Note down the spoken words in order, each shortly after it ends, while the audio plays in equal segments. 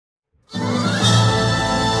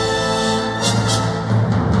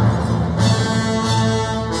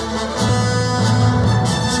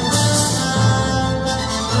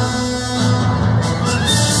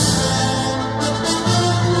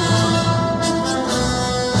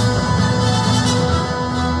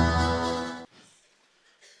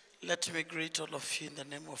Let me greet all of you in the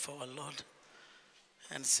name of our Lord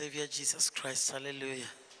and Savior Jesus Christ. Hallelujah.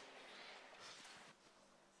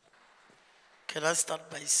 Can I start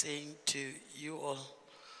by saying to you all,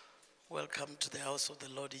 welcome to the house of the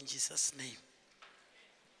Lord in Jesus' name.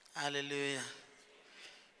 Hallelujah.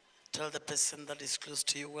 Tell the person that is close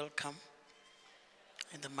to you, welcome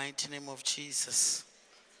in the mighty name of Jesus.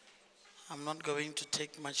 I'm not going to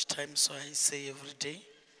take much time, so I say every day,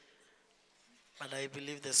 but I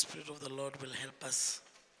believe the Spirit of the Lord will help us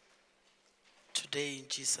today in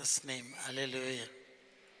Jesus' name. Hallelujah.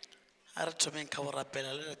 Let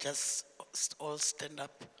us just all stand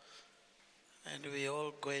up and we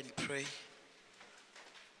all go and pray.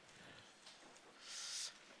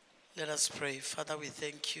 Let us pray. Father, we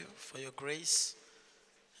thank you for your grace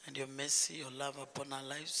and your mercy, your love upon our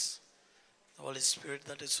lives. The Holy Spirit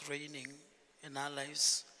that is reigning in our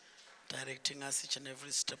lives, directing us each and every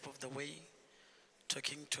step of the way,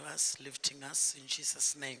 talking to us, lifting us in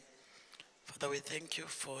Jesus' name. Father, we thank you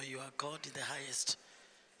for you are God in the highest.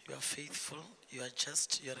 You are faithful, you are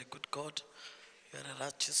just, you are a good God. You are a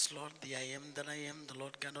righteous Lord, the I am that I am, the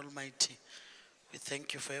Lord God Almighty. We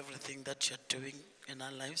thank you for everything that you are doing in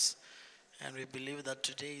our lives. And we believe that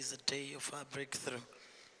today is the day of our breakthrough.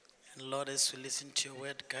 And Lord, as we listen to your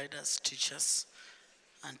word, guide us, teach us,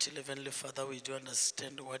 until Heavenly Father, we do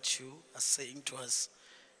understand what you are saying to us.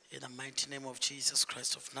 In the mighty name of Jesus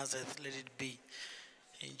Christ of Nazareth, let it be.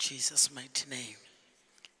 In Jesus' mighty name,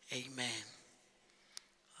 amen.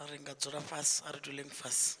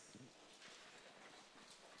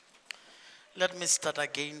 Let me start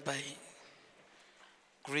again by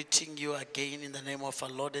greeting you again in the name of our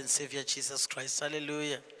Lord and Savior Jesus Christ.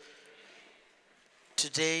 Hallelujah.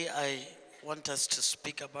 Today I want us to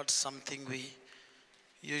speak about something we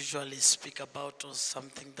usually speak about, or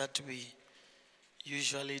something that we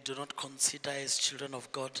usually do not consider as children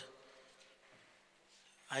of God.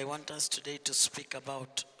 I want us today to speak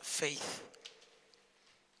about faith.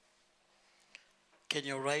 Can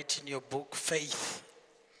you write in your book, faith?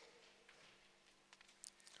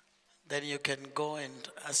 Then you can go and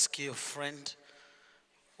ask your friend,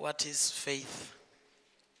 what is faith?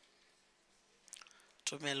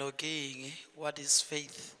 Tumelogi, what is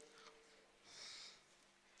faith?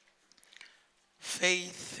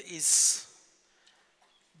 Faith is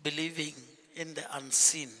believing in the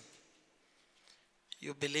unseen.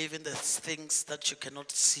 You believe in the things that you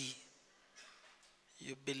cannot see.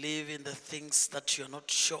 You believe in the things that you're not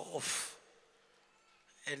sure of.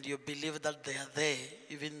 And you believe that they are there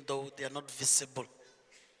even though they are not visible.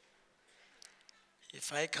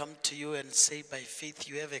 If I come to you and say by faith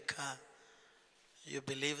you have a car, you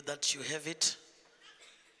believe that you have it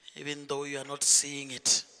even though you are not seeing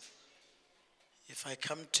it. If I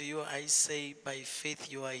come to you, I say by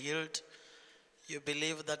faith you are healed, you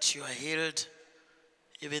believe that you are healed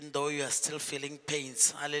even though you are still feeling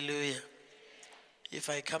pains. Hallelujah. If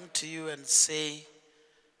I come to you and say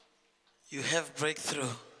you have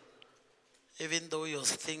breakthrough, even though your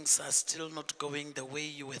things are still not going the way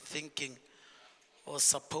you were thinking or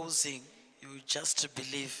supposing, you just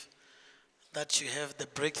believe that you have the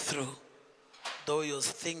breakthrough, though your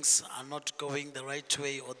things are not going the right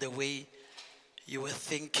way or the way you were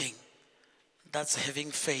thinking. That's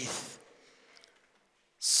having faith.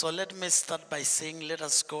 So let me start by saying, let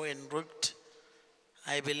us go and read.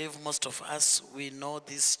 I believe most of us, we know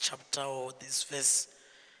this chapter or this verse,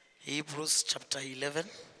 Hebrews chapter 11,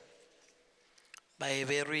 by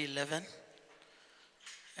very 11.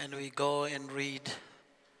 And we go and read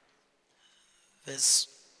verse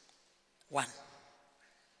 1.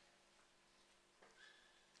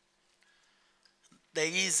 There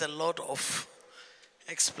is a lot of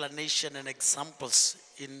explanation and examples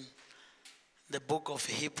in the book of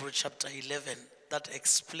Hebrews chapter 11 that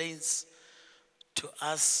explains to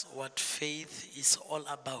us what faith is all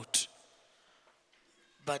about.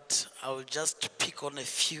 But I will just pick on a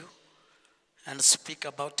few and speak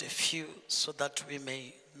about a few so that we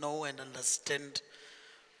may know and understand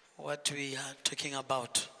what we are talking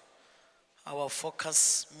about. Our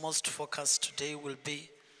focus, most focus today will be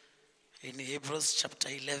in Hebrews chapter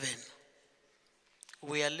 11.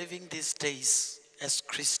 We are living these days as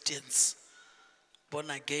Christians, born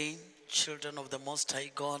again, children of the Most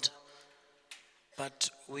High God, but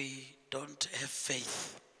we don't have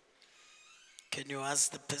faith. Can you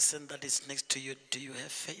ask the person that is next to you, do you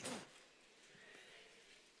have faith?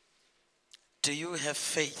 Do you have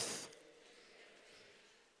faith?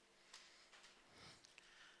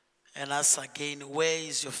 And ask again, where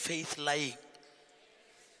is your faith lying?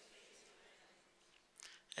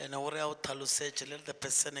 And let the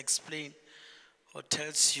person explain or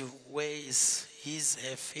tells you where is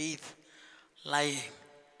her faith lying.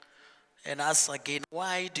 And ask again,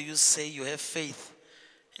 why do you say you have faith?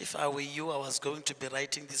 If I were you, I was going to be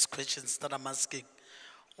writing these questions that I'm asking.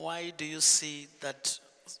 Why do you see that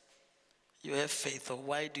you have faith? Or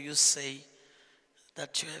why do you say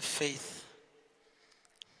that you have faith?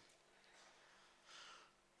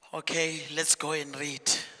 Okay, let's go and read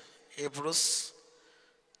Hebrews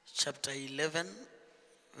chapter 11,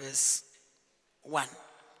 verse 1.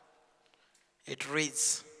 It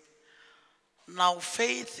reads, now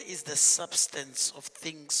faith is the substance of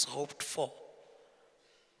things hoped for,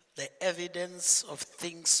 the evidence of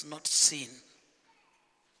things not seen.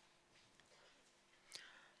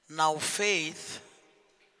 Now faith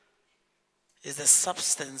is the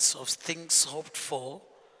substance of things hoped for,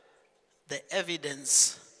 the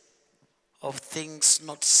evidence of things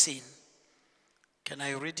not seen. Can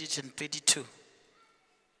I read it in 22?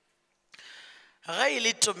 Ga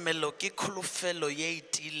ile tumelo ke kholofelo ye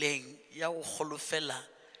itileng ya go kholofela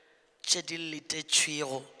tše di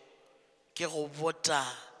letetšwego ke go bota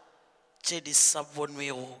tše di sa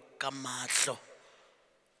bonwego ka mahlo.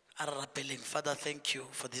 A re rapeleng. Father, thank you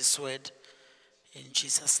for this word. In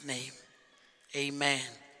Jesus' name, amen.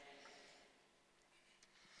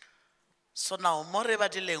 So now, more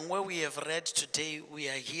badileng, where we have read today, we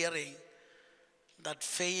are hearing that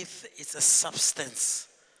faith is a substance.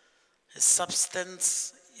 A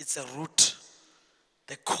substance is a root,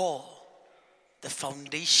 the core, the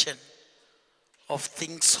foundation of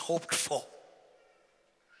things hoped for.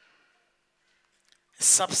 A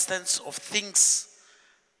substance of things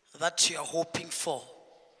that you are hoping for,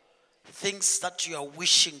 things that you are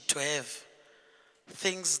wishing to have,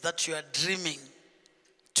 things that you are dreaming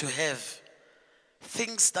to have,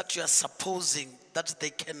 things that you are supposing that they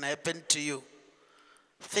can happen to you.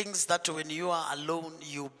 Things that when you are alone,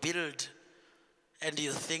 you build and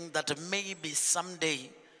you think that maybe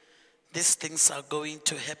someday these things are going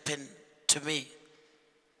to happen to me.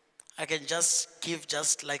 I can just give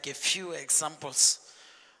just like a few examples.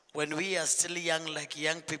 When we are still young, like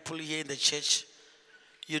young people here in the church,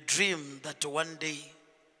 you dream that one day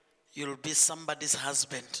you'll be somebody's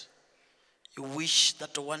husband. You wish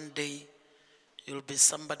that one day you'll be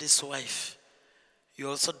somebody's wife. You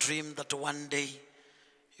also dream that one day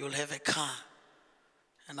you'll have a car.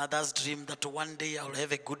 And others dream that one day I'll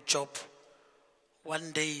have a good job.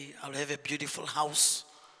 One day I'll have a beautiful house.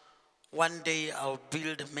 One day I'll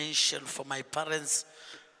build a mansion for my parents.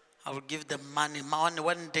 I will give them money.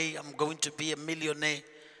 One day I'm going to be a millionaire.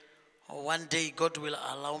 Or one day God will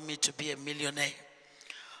allow me to be a millionaire.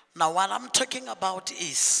 Now what I'm talking about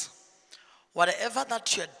is, whatever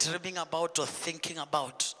that you're dreaming about or thinking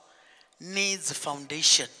about needs a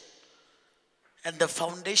foundation. And the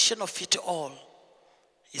foundation of it all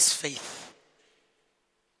is faith.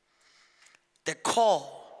 The core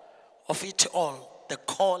of it all, the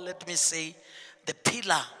core, let me say, the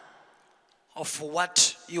pillar of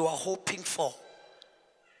what you are hoping for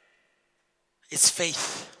is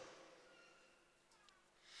faith.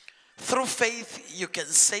 Through faith, you can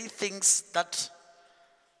say things that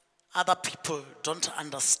other people don't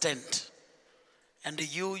understand, and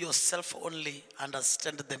you yourself only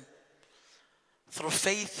understand them. Through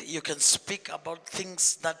faith, you can speak about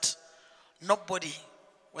things that nobody,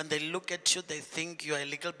 when they look at you, they think you are a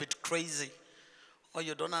little bit crazy, or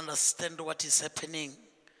you don't understand what is happening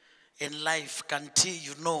in life until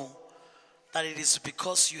you know that it is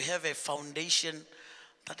because you have a foundation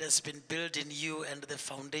that has been built in you, and the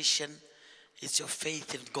foundation is your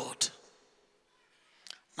faith in God.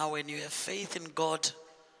 Now, when you have faith in God,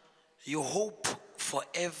 you hope for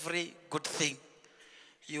every good thing.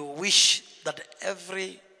 You wish that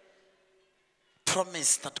every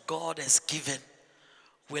promise that God has given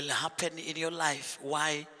will happen in your life.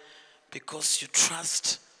 Why? Because you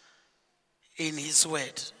trust in His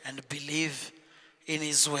word and believe in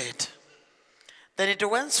His word. Then it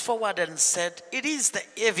went forward and said, it is the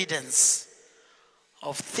evidence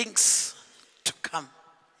of things to come.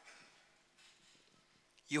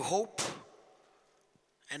 You hope,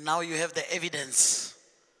 and now you have the evidence.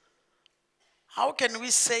 How can we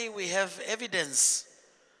say we have evidence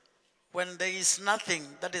when there is nothing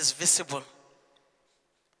that is visible?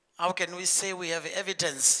 How can we say we have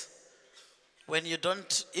evidence when you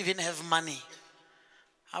don't even have money?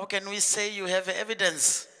 How can we say you have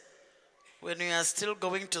evidence when you are still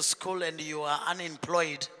going to school and you are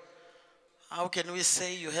unemployed? How can we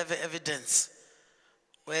say you have evidence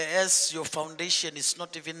whereas your foundation is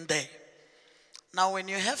not even there? Now, when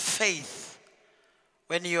you have faith,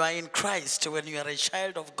 when you are in Christ, when you are a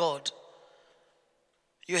child of God,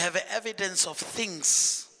 you have evidence of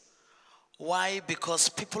things Why? Because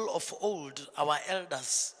people of old, our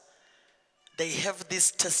elders, they have these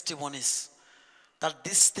testimonies that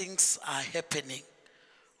these things are happening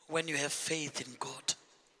when you have faith in God.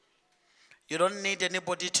 You don't need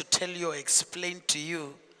anybody to tell you or explain to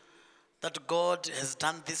you that God has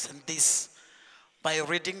done this and this. By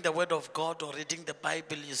reading the word of God or reading the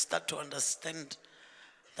Bible, you start to understand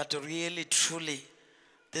that really, truly,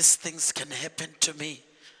 these things can happen to me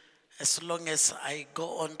as long as I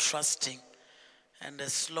go on trusting and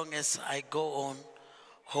as long as I go on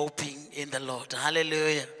hoping in the Lord.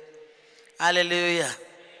 Hallelujah. Hallelujah.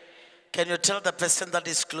 Can you tell the person that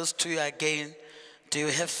is close to you again, do you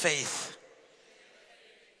have faith?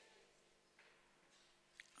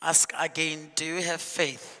 Ask again, do you have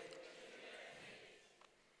faith?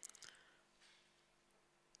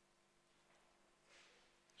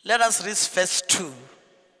 Let us read verse 2,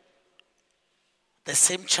 the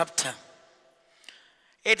same chapter.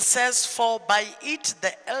 It says, for by it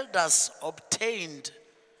the elders obtained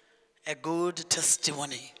a good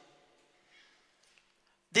testimony.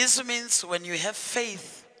 This means when you have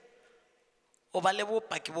faith, you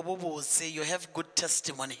have good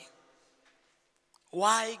testimony.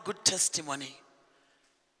 Why good testimony?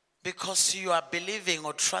 Because you are believing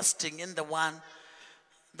or trusting in the one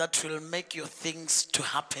that will make your things to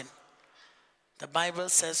happen. The Bible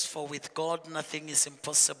says, for with God nothing is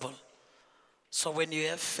impossible. So when you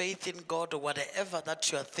have faith in God, or whatever that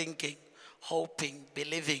you are thinking, hoping,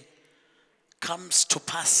 believing, comes to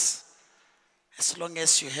pass. As long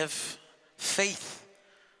as you have faith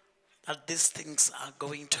that these things are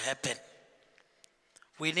going to happen.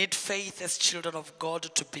 We need faith as children of God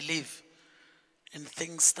to believe in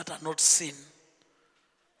things that are not seen.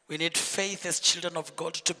 We need faith as children of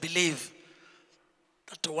God to believe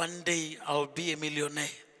that one day I'll be a millionaire.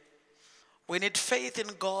 We need faith in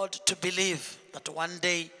God to believe that one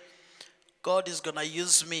day God is going to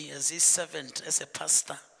use me as his servant, as a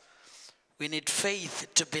pastor. We need faith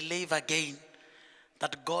to believe again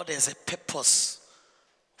that God has a purpose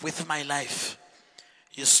with my life.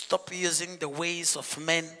 You stop using the ways of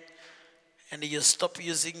men, and you stop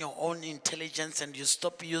using your own intelligence, and you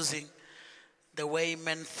stop using the way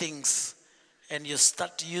men thinks, and you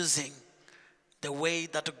start using the way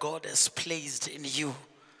that God has placed in you.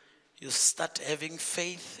 You start having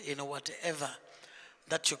faith in whatever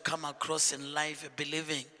that you come across in life,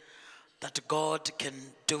 believing that God can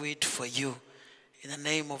do it for you. In the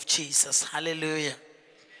name of Jesus. Hallelujah.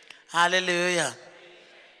 Hallelujah.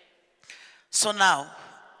 So now,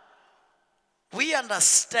 we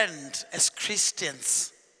understand as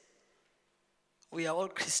Christians, we are all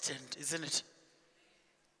Christian, isn't it?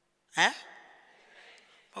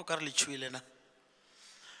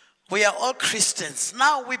 We are all Christians.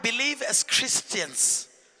 Now we believe as Christians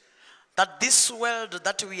that this world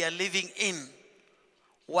that we are living in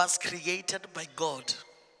was created by God.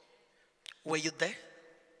 Were you there?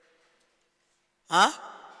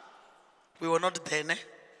 We were not there, ne?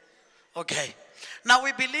 Okay. Now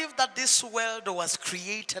we believe that this world was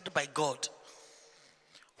created by God.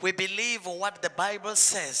 We believe what the Bible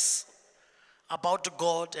says about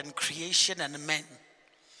God and creation and man.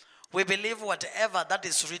 We believe whatever that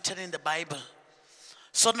is written in the Bible.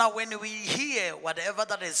 So now when we hear whatever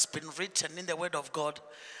that has been written in the Word of God,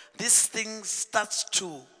 this thing starts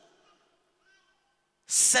to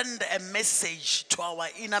send a message to our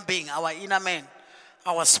inner being, our inner man,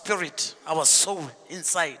 our spirit, our soul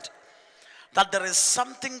inside, that there is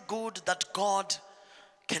something good that God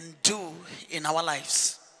can do in our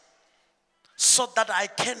lives, so that I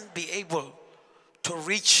can be able to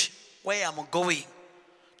reach where I'm going,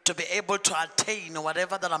 to be able to attain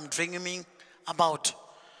whatever that I'm dreaming about,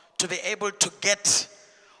 to be able to get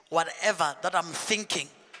whatever that I'm thinking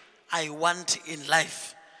I want in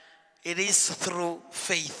life. It is through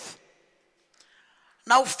faith.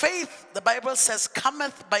 Now faith, the Bible says,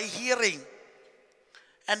 cometh by hearing,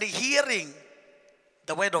 and hearing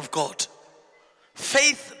the word of God.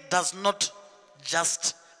 Faith does not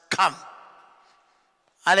just come.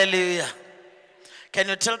 Hallelujah. Can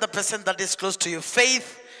you tell the person that is close to you,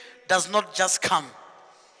 faith does not just come.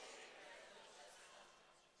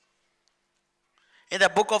 In the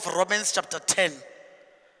book of Romans chapter 10,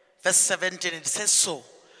 verse 17, it says so.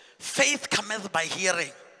 Faith cometh by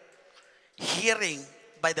hearing. Hearing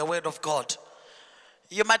by the word of God.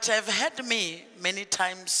 You might have heard me many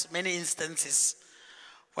times, many instances.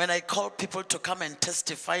 When I call people to come and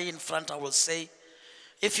testify in front, I will say,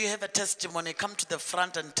 if you have a testimony, come to the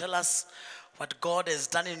front and tell us what God has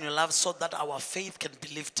done in your life, so that our faith can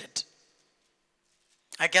be lifted.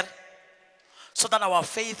 Again, so that our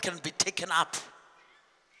faith can be taken up.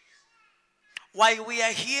 Why we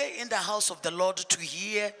are here in the house of the Lord to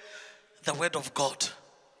hear the word of God.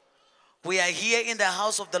 We are here in the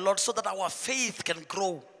house of the Lord so that our faith can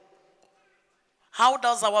grow. How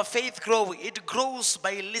does our faith grow? It grows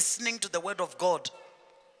by listening to the word of God.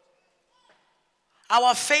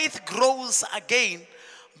 Our faith grows again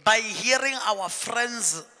by hearing our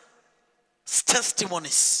friends'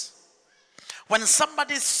 testimonies. When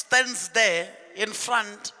somebody stands there in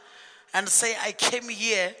front and say, I came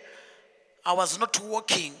here, I was not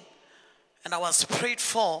walking, and I was prayed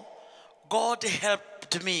for, God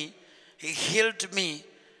helped me, He healed me,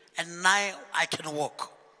 and now I can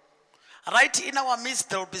walk. Right in our midst,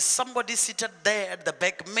 there will be somebody seated there at the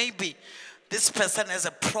back. Maybe this person has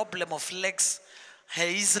a problem of legs.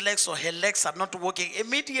 His legs or her legs are not working.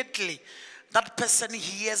 Immediately, that person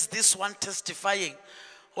hears this one testifying,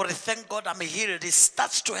 or thank God I'm healed. He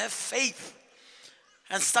starts to have faith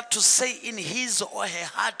and start to say in his or her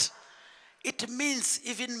heart, it means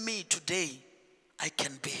even me today, I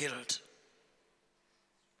can be healed.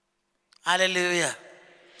 Hallelujah.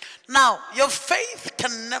 Now, your faith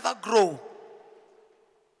can never grow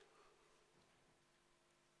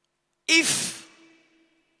if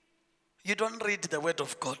you don't read the word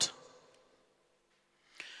of God.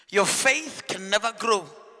 Your faith can never grow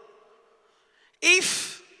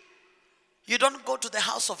if you don't go to the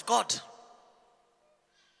house of God.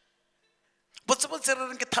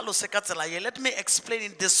 Let me explain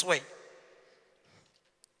it this way.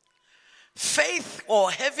 Faith, or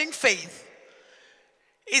having faith,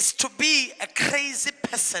 is to be a crazy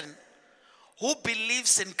person who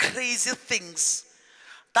believes in crazy things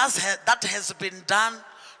that has been done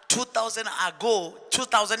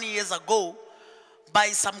 2,000 years ago by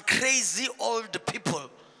some crazy old people.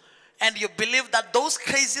 And you believe that those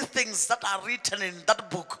crazy things that are written in that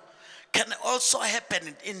book can also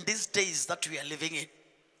happen in these days that we are living in.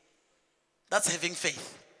 That's having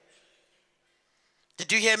faith.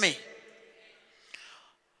 Did you hear me?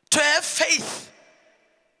 To have faith,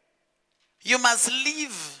 you must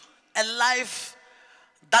live a life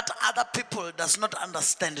that other people do not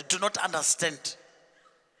understand.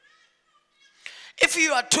 If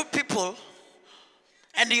you are two people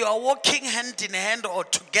and you are walking hand in hand or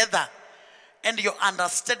together and you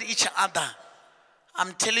understand each other,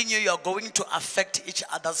 I'm telling you, you are going to affect each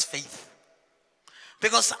other's faith.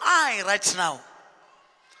 Because right now,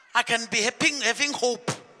 I can be having hope,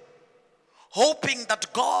 hoping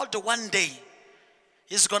that God one day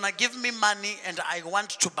is going to give me money and I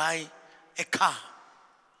want to buy a car.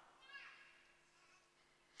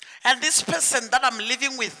 And this person that I'm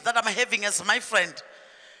living with, that I'm having as my friend,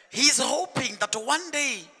 he's hoping that one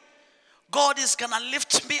day God is going to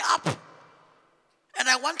lift me up and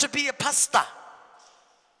I want to be a pastor.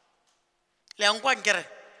 And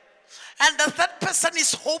the third person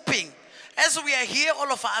is hoping, as we are here,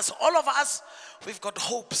 all of us, we've got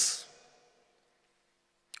hopes.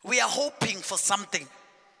 We are hoping for something,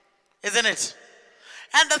 isn't it?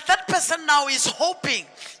 And the third person now is hoping.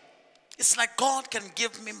 It's like, God can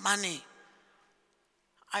give me money.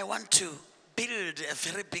 I want to build a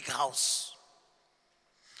very big house.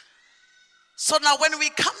 So now when we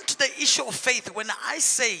come to the issue of faith, when I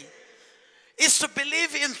say, is to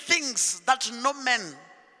believe in things that no man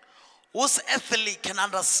who's earthly can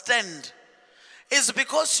understand, is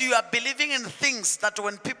because you are believing in things that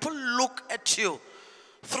when people look at you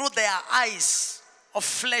through their eyes of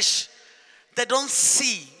flesh, they don't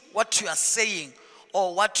see what you are saying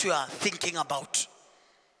or what you are thinking about.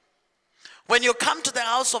 When you come to the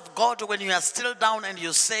house of God, when you are still down and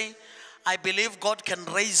you say, I believe God can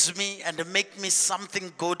raise me and make me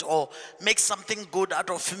something good or make something good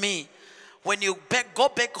out of me. When you go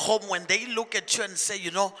back home, when they look at you and say, you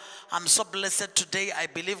know, I'm so blessed today, I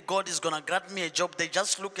believe God is going to grant me a job, they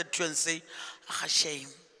just look at you and say, ah, shame.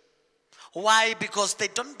 Why? Because they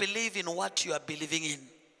don't believe in what you are believing in.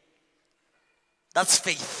 That's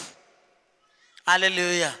faith.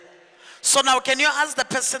 Hallelujah. So now can you ask the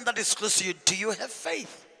person that is close to you, do you have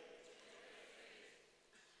faith?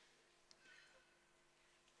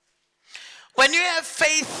 When you have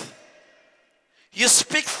faith, you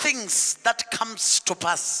speak things that comes to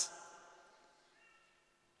pass.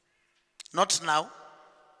 Not now.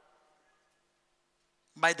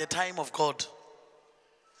 By the time of God.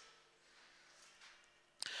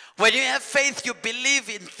 When you have faith, you believe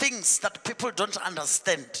in things that people don't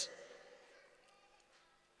understand.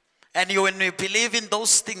 And when you believe in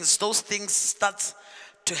those things start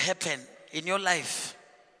to happen in your life.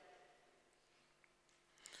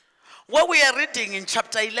 What we are reading in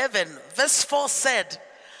chapter 11, verse 4 said,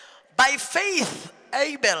 by faith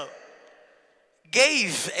Abel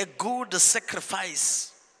gave a good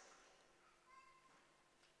sacrifice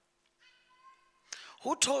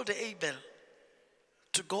Who told Abel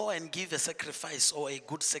to go and give a sacrifice or a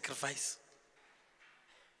good sacrifice?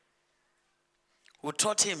 Who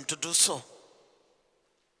taught him to do so?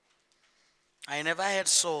 I never heard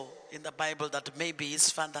so in the Bible that maybe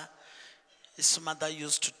his mother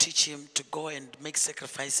used to teach him to go and make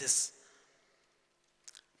sacrifices.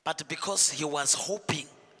 But because he was hoping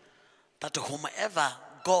that whomever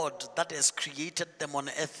God that has created them on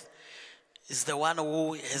earth is the one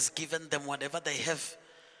who has given them whatever they have,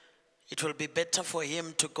 it will be better for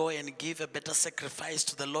him to go and give a better sacrifice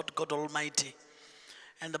to the Lord God Almighty.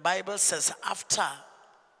 And the Bible says after,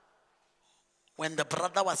 when the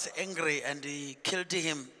brother was angry and he killed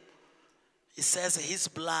him, it says his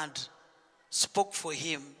blood spoke for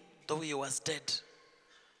him though he was dead,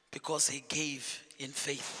 because he gave in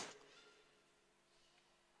faith.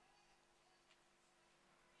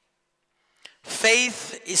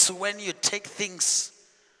 Faith is when you take things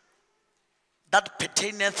that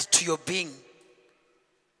pertaineth to your being,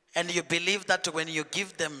 and you believe that when you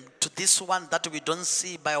give them to this one that we don't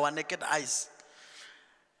see by our naked eyes,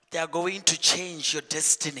 they are going to change your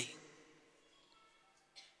destiny.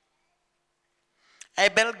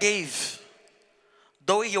 Abel gave.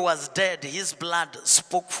 Though he was dead, his blood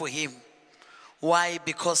spoke for him. Why?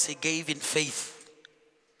 Because he gave in faith.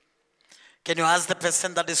 Can you ask the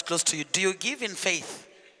person that is close to you, do you give in faith?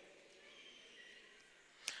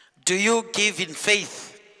 Do you give in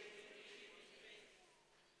faith?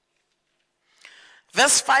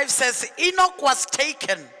 Verse 5 says, Enoch was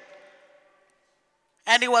taken,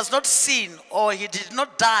 and he was not seen, or he did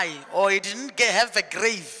not die, or he didn't have a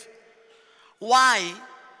grave. Why?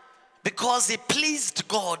 Because he pleased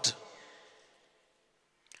God.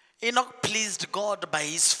 Enoch pleased God by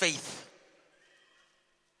his faith.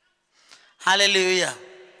 Hallelujah.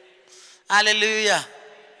 Hallelujah.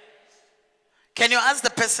 Can you ask the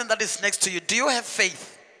person that is next to you, do you have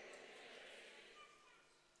faith?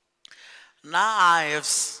 Now I have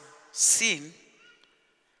seen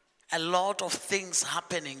a lot of things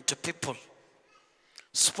happening to people,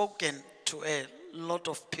 spoken to a lot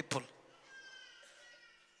of people.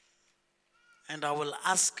 And I will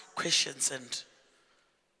ask questions and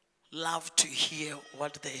love to hear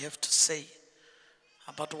what they have to say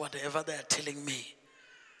about whatever they are telling me.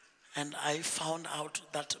 And I found out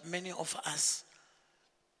that many of us,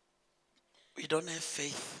 we don't have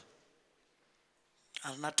faith.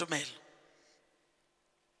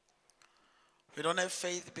 We don't have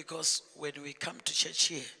faith because when we come to church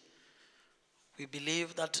here, we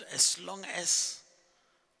believe that as long as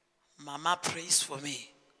Mama prays for me,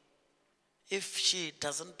 if she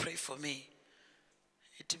doesn't pray for me,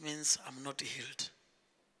 it means I'm not healed.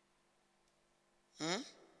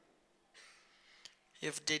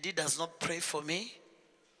 If Daddy does not pray for me,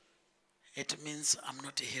 it means I'm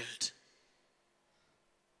not healed.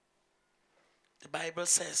 The Bible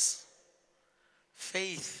says,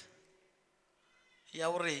 faith,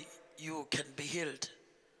 Yahweh, you can be healed,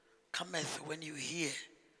 cometh when you hear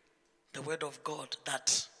the word of God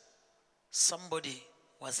that somebody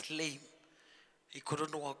was lame, he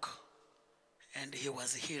couldn't walk, and he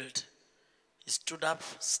was healed. He stood up,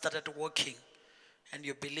 started walking, and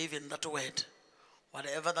you believe in that word.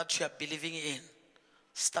 Whatever that you are believing in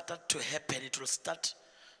started to happen. It will start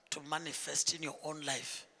to manifest in your own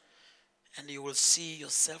life, and you will see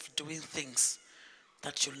yourself doing things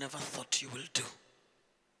that you never thought you will do.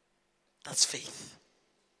 That's faith.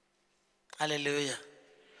 Hallelujah.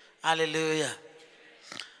 Hallelujah.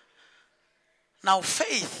 Now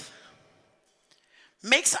faith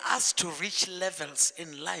makes us to reach levels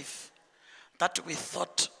in life that we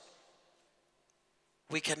thought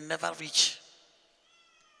we can never reach.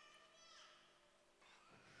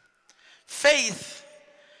 Faith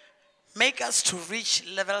makes us to reach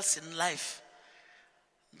levels in life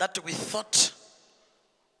that we thought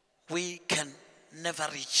we can never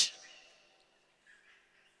reach.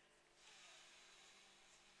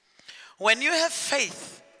 When you have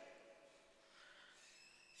faith,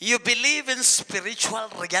 you believe in spiritual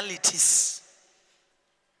realities.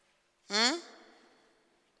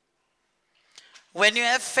 When you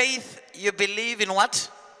have faith, you believe in what?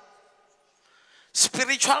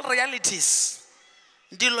 Spiritual realities.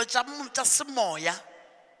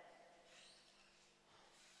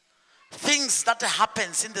 Things that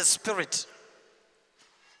happens in the spirit.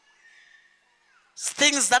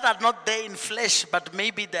 Things that are not there in flesh, but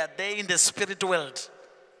maybe they are there in the spirit world.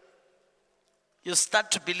 You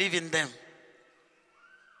start to believe in them.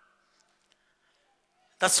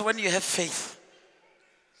 That's when you have faith.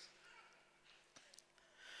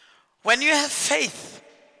 When you have faith,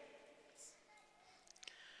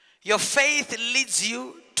 your faith leads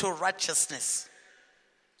you to righteousness.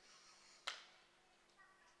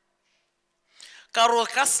 Karo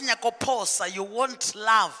ka se nyako phosa, you won't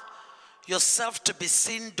love yourself to be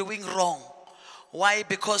seen doing wrong. Why?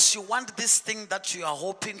 Because you want this thing that you are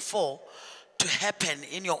hoping for to happen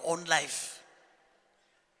in your own life.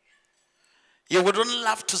 You wouldn't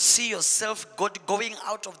love to see yourself going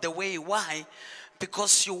out of the way. Why?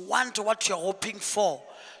 Because you want what you're hoping for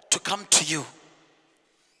to come to you.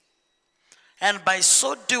 And by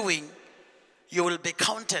so doing, you will be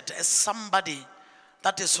counted as somebody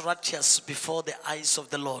that is righteous before the eyes of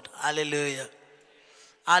the Lord. Hallelujah.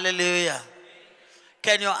 Hallelujah.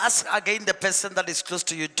 Can you ask again the person that is close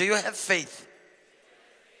to you, do you have faith?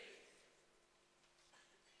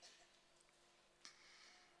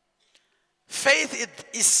 Faith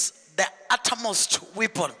is the uttermost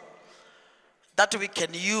weapon that we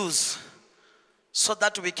can use so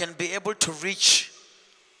that we can be able to reach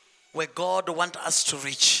where God wants us to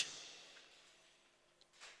reach.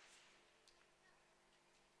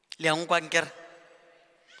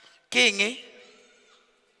 King,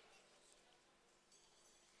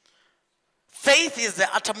 faith is the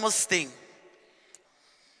uttermost thing.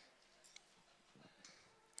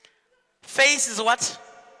 Faith is what?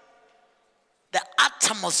 The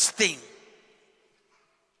uttermost thing.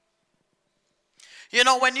 You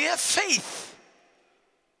know, when you have faith,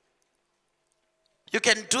 you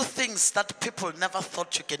can do things that people never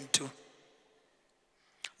thought you can do.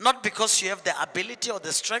 Not because you have the ability or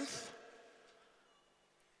the strength,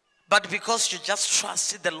 but because you just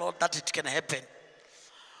trust in the Lord that it can happen.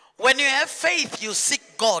 When you have faith, you seek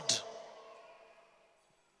God.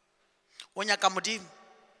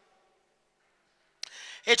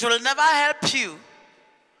 It will never help you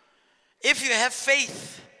if you have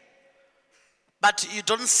faith, but you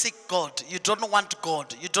don't seek God. You don't want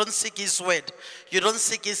God. You don't seek His word. You don't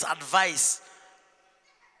seek His advice.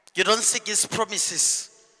 You don't seek His promises.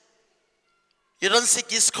 You don't seek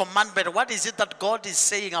His commandment. What is it that God is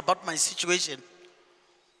saying about my situation?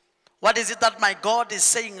 What is it that my God is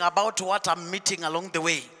saying about what I'm meeting along the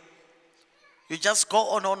way? You just go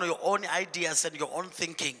on your own ideas and your own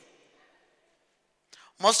thinking.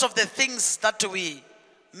 Most of the things that we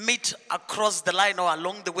meet across the line or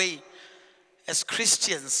along the way as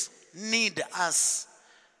Christians need us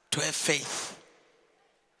to have faith.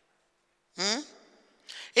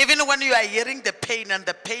 Even when you are hearing the pain and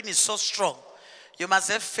the pain is so strong, you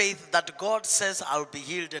must have faith that God says, I'll be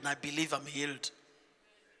healed, and I believe I'm healed.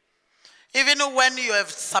 Even when you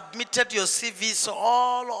have submitted your CVs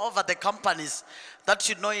all over the companies that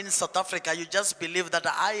you know in South Africa, you just believe that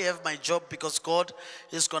I have my job because God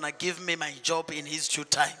is going to give me my job in His due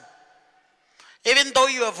time. Even though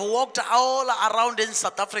you have walked all around in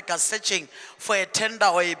South Africa searching for a tender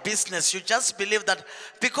or a business, you just believe that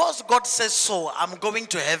because God says so, I'm going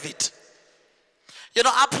to have it. You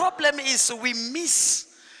know, our problem is we miss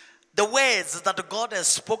the words that God has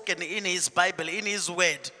spoken in His Bible, in His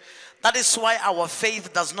word. That is why our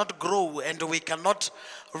faith does not grow and we cannot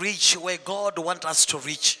reach where God wants us to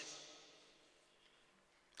reach.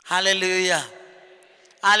 Hallelujah.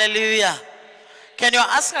 Hallelujah. Can you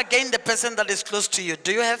ask again the person that is close to you,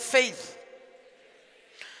 do you have faith?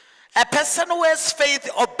 A person who has faith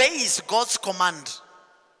obeys God's command.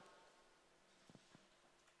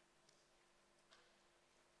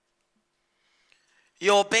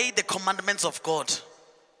 You obey the commandments of God.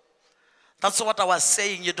 That's what I was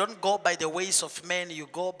saying. You don't go by the ways of men. You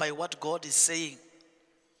go by what God is saying.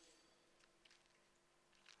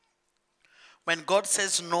 When God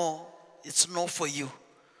says no, it's no for you.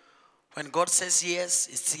 When God says yes,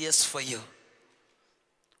 it's yes for you.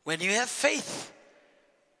 When you have faith,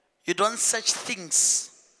 you don't search things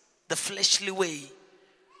the fleshly way.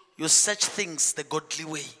 You search things the godly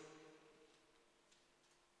way.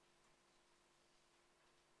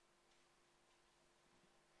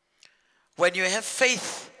 When you have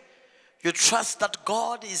faith, you trust that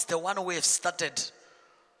God is the one who has started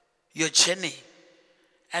your journey,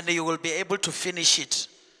 and you will be able to finish it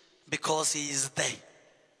because He is there.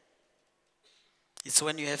 It's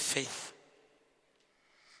when you have faith.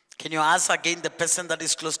 Can you ask again the person that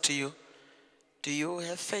is close to you, do you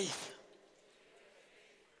have faith?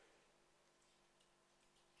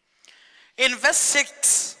 In verse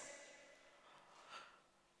 6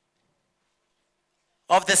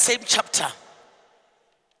 of the same chapter,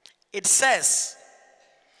 it says,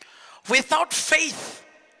 without faith,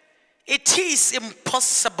 it is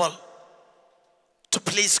impossible to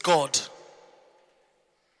please God.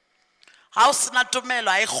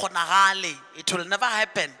 It will never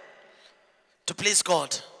happen to please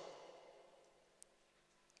God.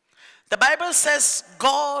 The Bible says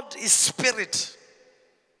God is spirit.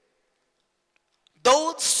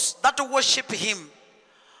 Those that worship Him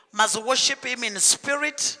must worship him in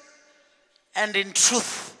spirit and in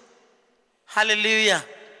truth. Hallelujah.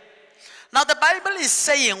 Now the Bible is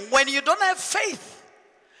saying when you don't have faith,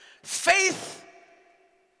 faith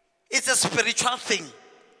is a spiritual thing.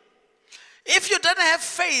 If you don't have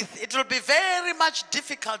faith, it will be very much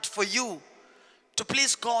difficult for you to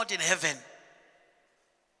please God in heaven.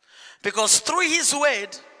 Because through his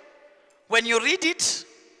word, when you read it,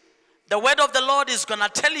 the word of the Lord is going to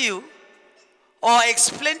tell you or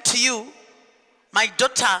explain to you, my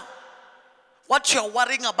daughter, what you're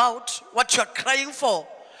worrying about, what you're crying for,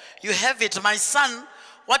 you have it. My son,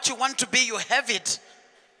 what you want to be, you have it.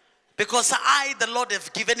 Because I, the Lord,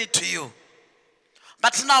 have given it to you.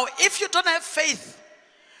 But now, if you don't have faith,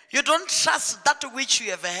 you don't trust that which you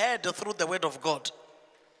have heard through the word of God.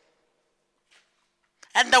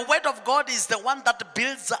 And the word of God is the one that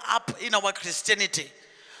builds up in our Christianity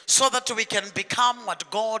so that we can become what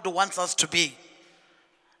God wants us to be.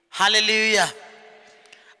 Hallelujah.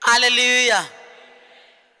 Hallelujah.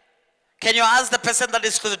 Can you ask the person that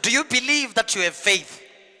is close, do you believe that you have faith?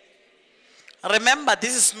 Remember,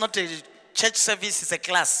 this is not a church service, it's a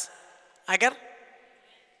class. Agar?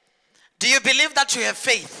 Do you believe that you have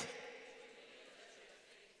faith?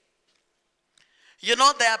 You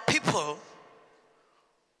know, there are people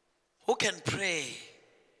who can pray.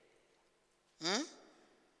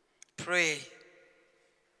 Pray.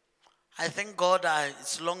 I thank God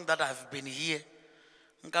it's long that I've been here.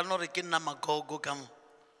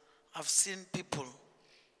 I've seen people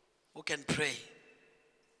who can pray.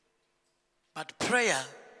 But prayer,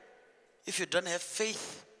 if you don't have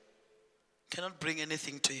faith, cannot bring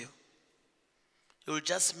anything to you. You will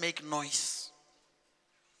just make noise.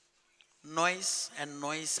 Noise and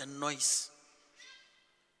noise and noise.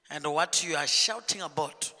 And what you are shouting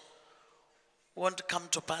about won't come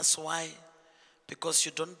to pass. Why? Because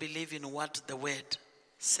you don't believe in what the word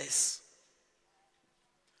says.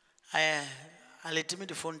 I'll let me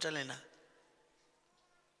the phone, Chalena.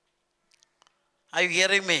 Are you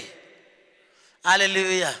hearing me?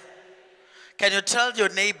 Hallelujah. Can you tell your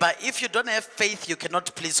neighbor, if you don't have faith, you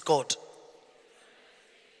cannot please God?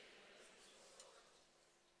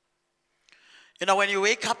 You know, when you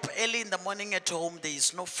wake up early in the morning at home, there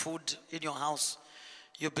is no food in your house.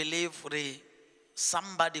 You believe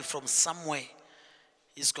somebody from somewhere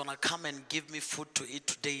is going to come and give me food to eat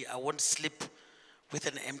today. I won't sleep with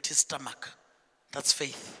an empty stomach. That's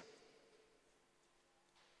faith.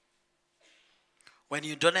 When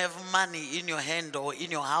you don't have money in your hand or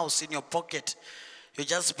in your house, in your pocket, you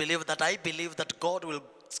just believe that I believe that God will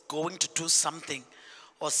going to do something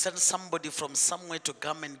or send somebody from somewhere to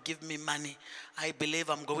come and give me money. I believe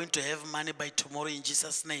I'm going to have money by tomorrow in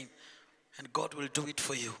Jesus' name. And God will do it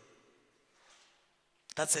for you.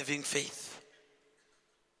 That's having faith.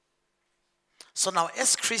 So now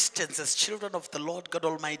as Christians, as children of the Lord God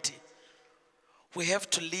Almighty, we have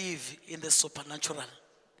to live in the supernatural.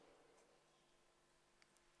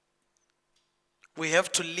 We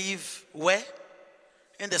have to live where?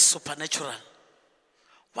 In the supernatural.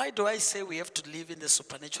 Why do I say we have to live in the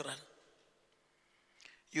supernatural?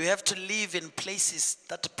 You have to live in places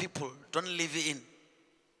that people don't live in.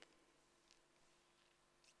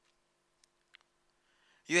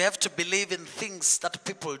 You have to believe in things that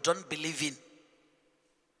people don't believe in.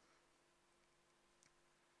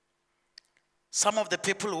 Some of the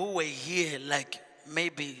people who were here, like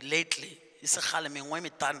maybe lately,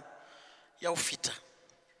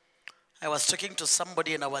 I was talking to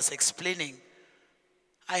somebody and I was explaining,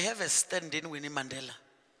 I have a stand in Winnie Mandela.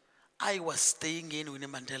 I was staying in Winnie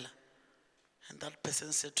Mandela. And that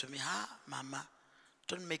person said to me, Mama,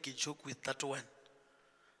 don't make a joke with that one.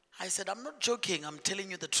 I said, I'm not joking, I'm telling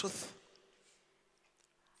you the truth.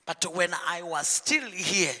 But when I was still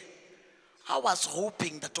here, I was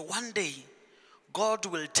hoping that one day God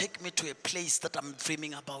will take me to a place that I'm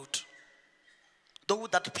dreaming about. Though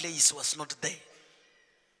that place was not there.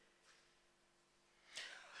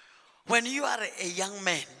 When you are a young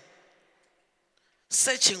man,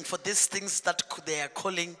 searching for these things that they are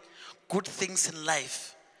calling good things in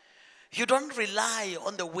life, you don't rely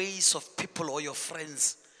on the ways of people or your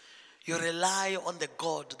friends. You rely on the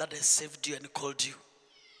God that has saved you and called you.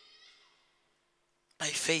 By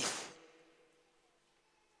faith.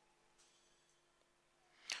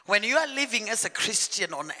 When you are living as a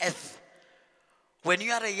Christian on earth, when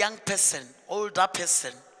you are a young person, older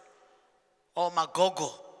person, or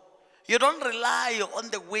magogo, you don't rely on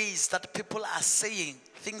the ways that people are saying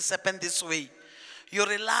things happen this way. You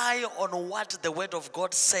rely on what the word of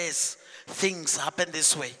God says things happen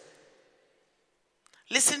this way.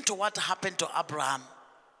 Listen to what happened to Abraham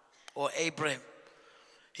or Abraham.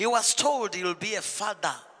 He was told he will be a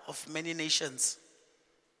father of many nations.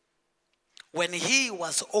 When he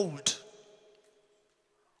was old,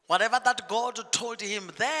 whatever that God told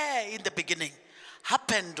him there in the beginning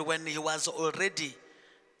happened when he was already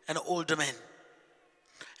an old man.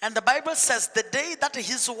 And the Bible says the day that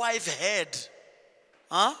his wife heard,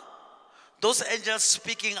 those angels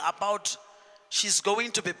speaking about she's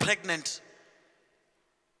going to be pregnant,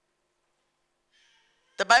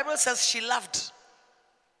 the Bible says she laughed.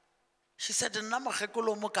 She said,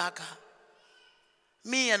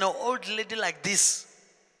 me and an old lady like this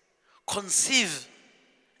conceive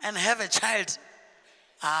and have a child.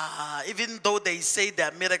 Even though they say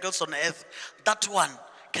there are miracles on earth, that one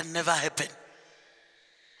can never happen.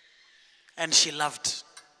 And she laughed.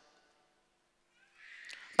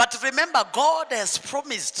 But remember, God has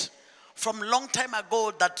promised from long time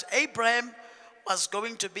ago that Abraham was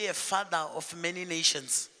going to be a father of many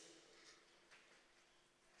nations.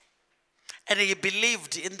 And he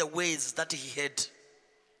believed in the ways that he had.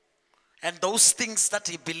 And those things that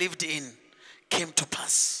he believed in came to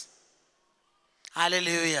pass.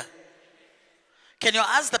 Hallelujah. Can you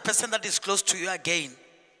ask the person that is close to you again,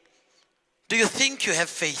 do you think you have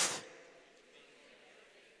faith?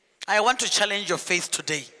 I want to challenge your faith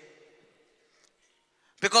today.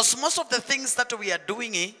 Because most of the things that we are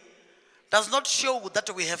doing does not show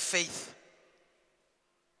that we have faith.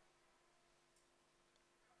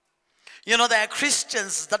 You know, there are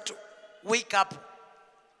Christians that wake up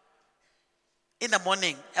in the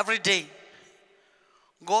morning, every day,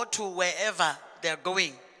 go to wherever they are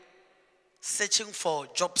going, searching for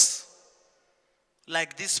jobs,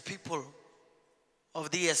 like these people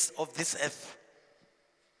of this earth.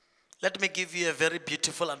 Let me give you a very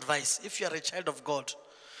beautiful advice. If you are a child of God,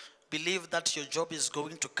 believe that your job is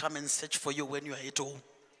going to come and search for you when you are at home.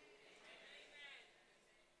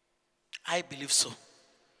 I believe so.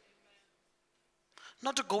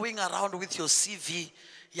 Not going around with your CV,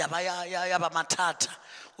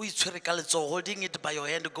 holding it by your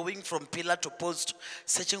hand, going from pillar to post,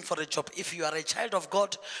 searching for a job. If you are a child of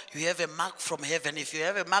God, you have a mark from heaven. If you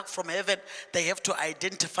have a mark from heaven, they have to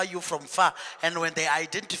identify you from far. And when they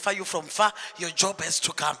identify you from far, your job has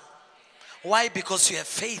to come. Why? Because you have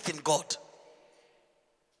faith in God.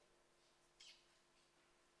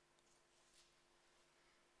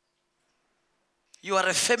 You are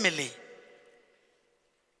a family.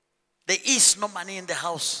 There is no money in the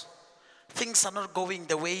house. Things are not going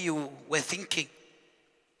the way you were thinking.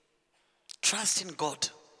 Trust in God.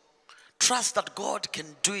 Trust that God can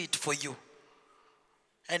do it for you.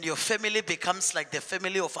 And your family becomes like the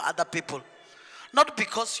family of other people. Not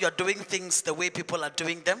because you are doing things the way people are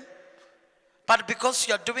doing them, but because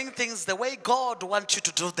you are doing things the way God wants you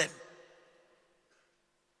to do them.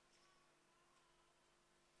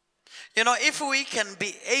 You know, if we can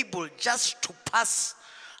be able just to pass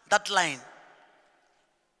that line,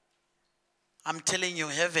 I'm telling you,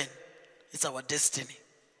 heaven is our destiny.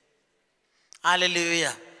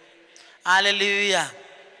 Hallelujah. Hallelujah.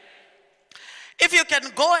 If you can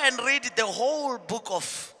go and read the whole book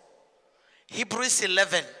of Hebrews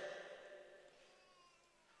 11.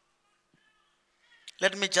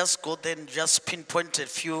 Let me just go there and just pinpoint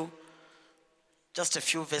just a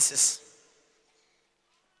few verses.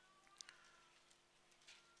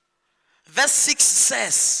 Verse 6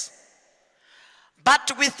 says,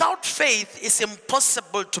 but without faith it's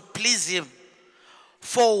impossible to please him.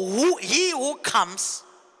 For he who comes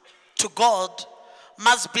to God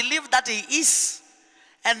must believe that he is,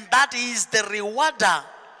 and that he is the rewarder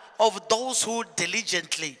of those who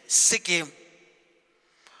diligently seek him.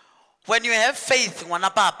 When you have faith,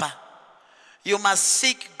 Ngwana Papa, you must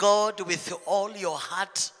seek God with all your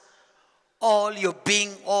heart, all your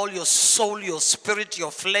being, all your soul, your spirit,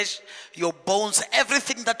 your flesh, your bones,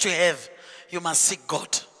 everything that you have, you must seek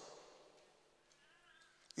God.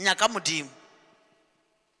 Nyakamudim.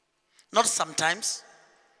 Not sometimes,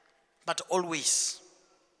 but always.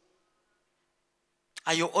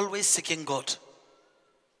 Are you always seeking God?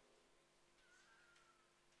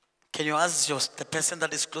 Can you ask the person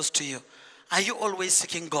that is close to you, are you always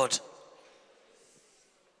seeking God?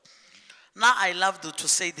 Now I love to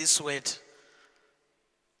say this word.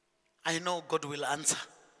 I know God will answer.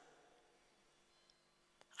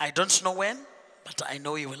 I don't know when, but I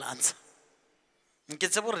know he will answer.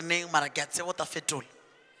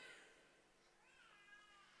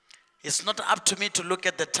 It's not up to me to look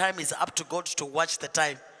at the time. It's up to God to watch the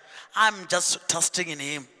time. I'm just trusting in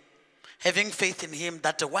him, having faith in him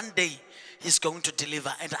that one day he's going to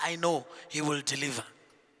deliver, and I know he will deliver.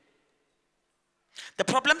 The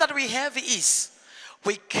problem that we have is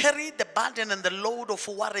we carry the burden and the load of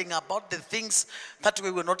worrying about the things that we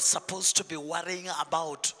were not supposed to be worrying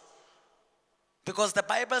about. Because the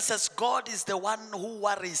Bible says God is the one who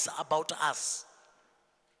worries about us.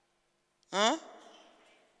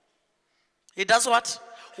 He does what?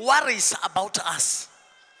 Worries about us.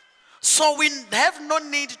 So we have no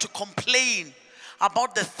need to complain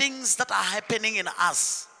about the things that are happening in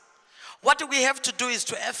us. What we have to do is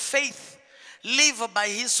to have faith, live by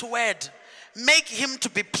his word, make him to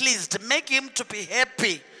be pleased, make him to be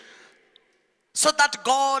happy, so that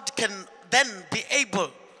God can then be able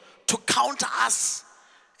to count us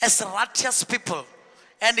as righteous people,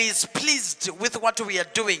 and he is pleased with what we are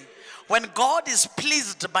doing. When God is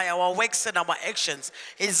pleased by our works and our actions,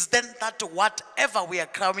 it is then that whatever we are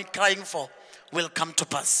crying for will come to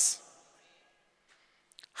pass.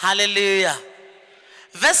 Hallelujah.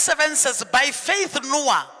 Verse 7 says, by faith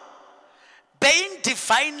Noah, being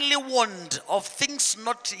divinely warned of things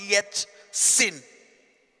not yet seen.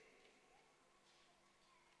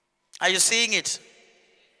 Are you seeing it?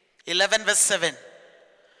 11 verse 7.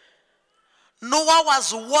 Noah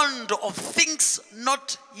was warned of things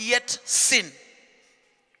not yet seen.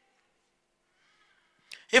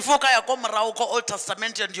 If you go to the Old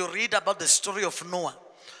Testament and you read about the story of Noah,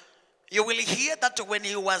 you will hear that when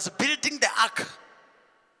he was building the ark,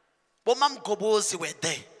 Bomam Gobozi were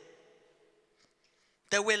there.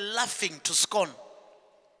 They were laughing to scorn.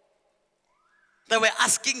 They were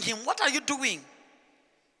asking him, what are you doing?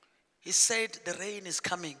 He said, the rain is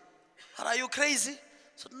coming. Are you crazy? He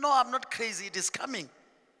said, no, I'm not crazy. It is coming.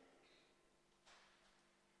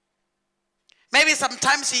 Maybe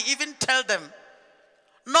sometimes he even tell them,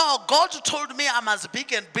 no, God told me I must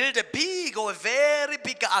build a big or a very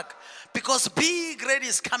big ark because big rain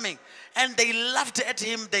is coming. And they laughed at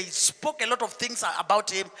him. They spoke a lot of things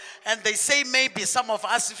about him. And they say maybe some of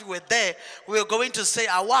us, if we were there, we were going to say,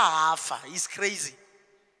 Awafa, he's crazy.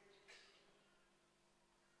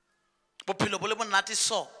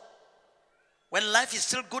 When life is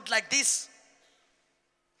still good like this,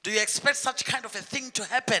 do you expect such kind of a thing to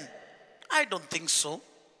happen? I don't think so.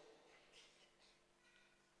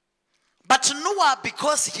 But Noah,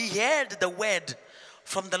 because he heard the word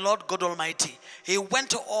from the Lord God Almighty, he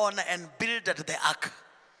went on and builded the ark.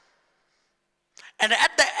 And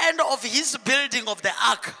at the end of his building of the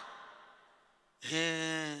ark,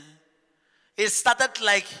 it started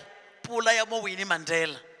like Pula ya mo Winnie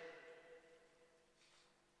Mandela.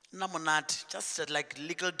 Namonat, just like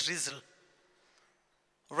little drizzle,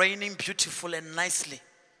 raining beautiful and nicely.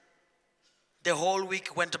 The whole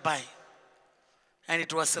week went by, and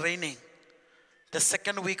it was raining. The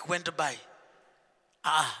second week went by.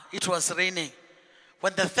 It was raining.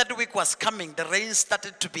 When the third week was coming, the rain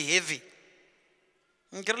started to be heavy.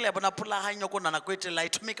 When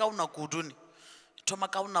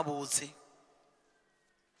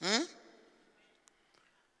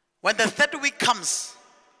the third week comes,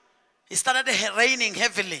 it started raining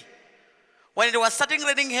heavily. When it was starting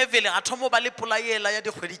raining heavily,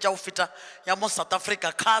 South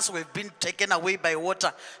Africa, cars were being taken away by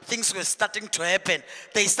water. Things were starting to happen.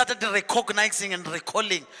 They started recognizing and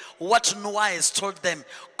recalling what Noah has told them.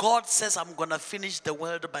 God says, I'm going to finish the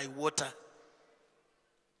world by water.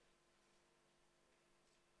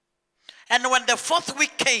 And when the fourth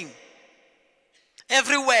week came,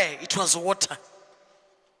 everywhere it was water.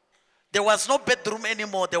 There was no bedroom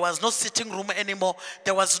anymore. There was no sitting room anymore.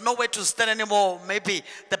 There was nowhere to stand anymore. Maybe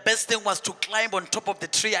the best thing was to climb on top of the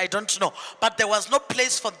tree. I don't know. But there was no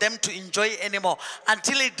place for them to enjoy anymore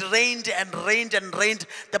until it rained and rained and rained.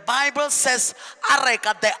 The Bible says,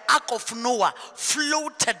 the ark of Noah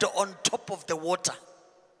floated on top of the water.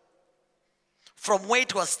 From where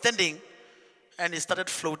it was standing, and it started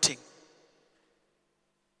floating.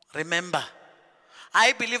 Remember,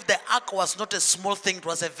 I believe the ark was not a small thing. It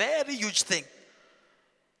was a very huge thing.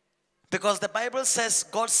 Because the Bible says,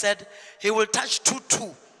 God said, he will touch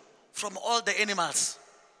two from all the animals.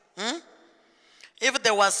 If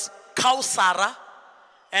there was cow Sarah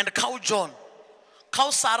and cow John, cow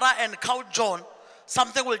Sarah and cow John,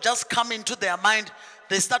 something will just come into their mind.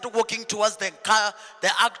 They started walking towards the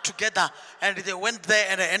ark together, and they went there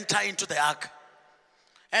and entered into the ark.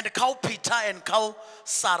 And cow Peter and cow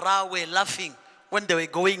Sarah were laughing when they were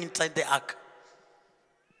going inside the ark.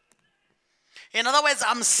 In other words,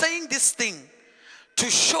 I'm saying this thing to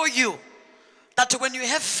show you that when you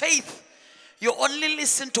have faith, you only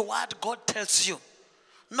listen to what God tells you,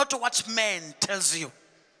 not what man tells you.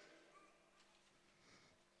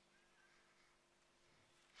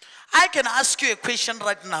 I can ask you a question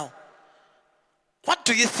right now. What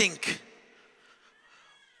do you think?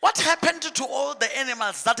 What happened to all the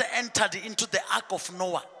animals that entered into the ark of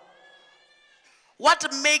Noah? What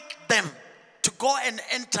made them to go and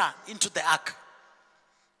enter into the ark?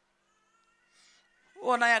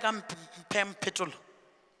 ona ya ka mphem phetolo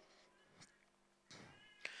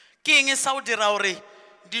ke eng sa o dira hore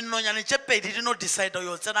dinonyane tše pedi di no decide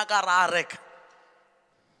yo tsena ka ra reka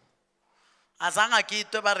azanga ke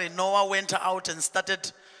itwe ba re Noah went out and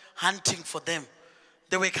started hunting for them.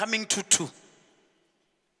 They were coming to two.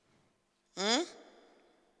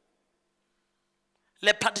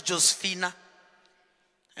 Leopard Josephina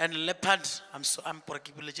and leopard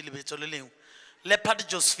leopard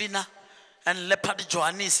Josephina and leopard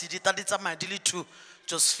Johannes. Two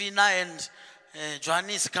Josephina and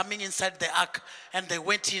Johannes coming inside the ark, and they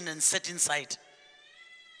went in and sat inside.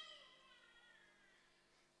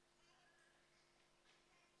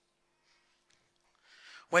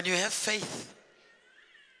 When you have faith,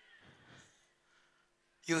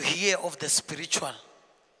 you hear of the spiritual,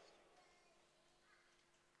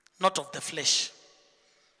 not of the flesh.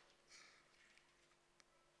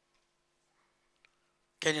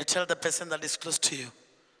 Can you tell the person that is close to you?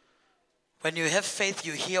 When you have faith,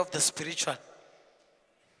 you hear of the spiritual,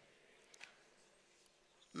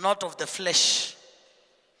 not of the flesh.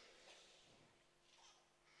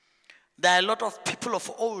 There are a lot of people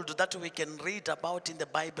of old that we can read about in the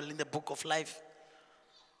Bible, in the book of life,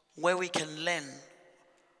 where we can learn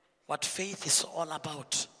what faith is all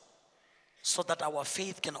about, so that our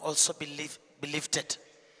faith can also be lifted.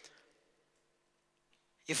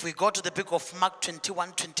 If we go to the book of Mark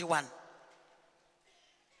 21:21,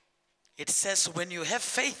 it says, when you have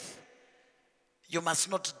faith, you must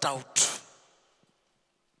not doubt.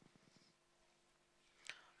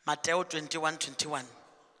 Matthew 21:21.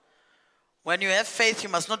 When you have faith, you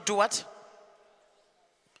must not do what?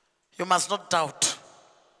 You must not doubt.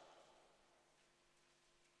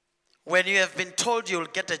 When you have been told you'll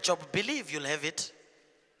get a job, believe you'll have it.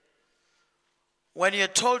 When you're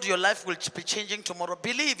told your life will be changing tomorrow,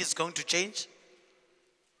 believe it's going to change.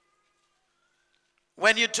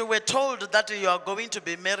 When you were told that you are going to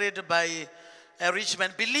be married by a rich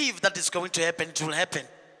man, believe that it's going to happen, it will happen.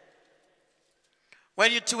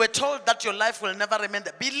 When you were told that your life will never remain,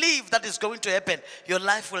 believe that it's going to happen. Your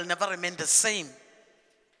life will never remain the same.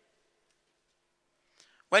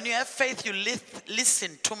 When you have faith, you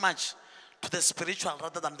listen too much to the spiritual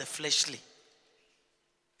rather than the fleshly.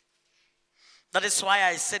 That is why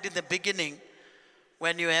I said in the beginning,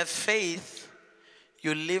 when you have faith,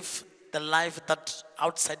 you live the life that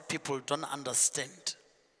outside people don't understand.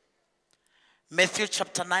 Matthew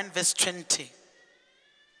chapter 9 verse 20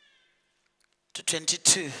 to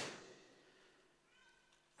 22.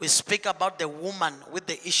 We speak about the woman with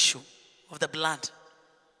the issue of the blood.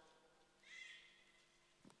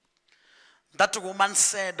 That woman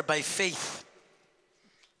said by faith,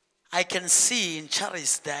 I can see in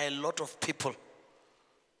Charis there are a lot of people.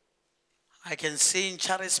 I can see in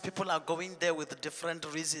Charis people are going there with different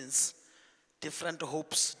reasons, different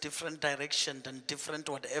hopes, different direction, and different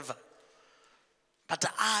whatever. But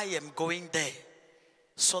I am going there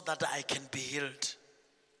so that I can be healed.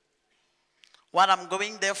 What I'm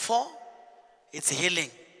going there for, it's healing.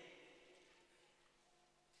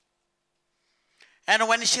 And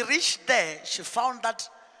when she reached there, she found that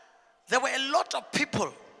there were a lot of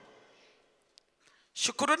people.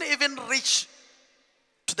 She couldn't even reach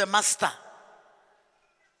to the master.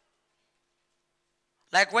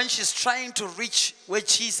 Like when she's trying to reach where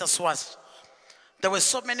Jesus was, there were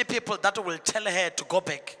so many people that will tell her to go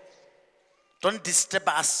back. Don't disturb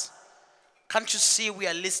us. Can't you see we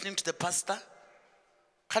are listening to the pastor?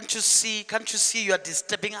 Can't you see you are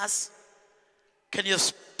disturbing us? Can you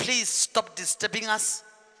please stop disturbing us?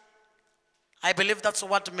 I believe that's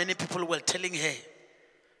what many people were telling her.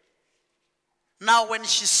 Now when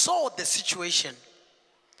she saw the situation,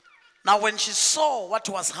 now when she saw what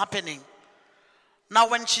was happening, now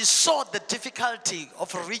when she saw the difficulty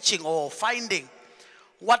of reaching or finding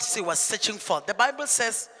what she was searching for, the Bible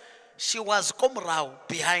says she was komrao,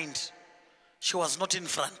 behind. She was not in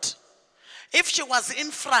front. If she was in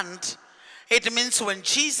front, it means when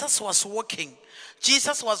Jesus was walking,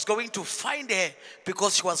 Jesus was going to find her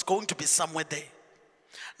because she was going to be somewhere there.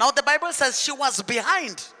 Now the Bible says she was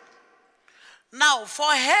behind. Now for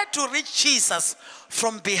her to reach Jesus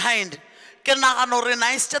from behind, going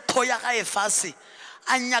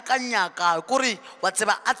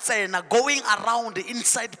around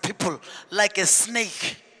inside people like a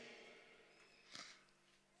snake.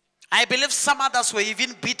 I believe some others were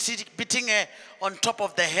even beating her on top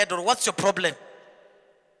of the head. Or what's your problem?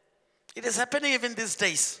 It is happening even these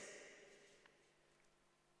days.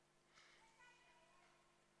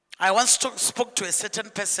 I once spoke to a certain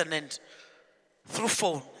person and through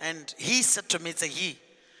phone, and he said to me, it's a he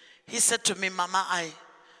said to me, Mama, I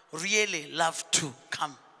really love to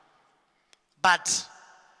come, But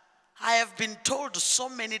I have been told so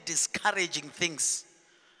many discouraging things.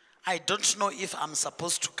 I don't know if I'm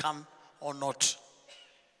supposed to come or not.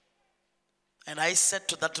 And I said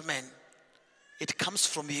to that man, it comes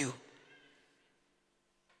from you.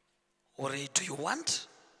 Or do you want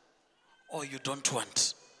or you don't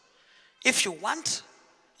want? If you want,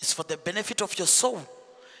 it's for the benefit of your soul.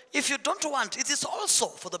 If you don't want, it is also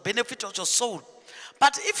for the benefit of your soul.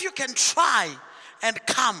 But if you can try and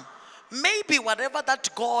come, maybe whatever that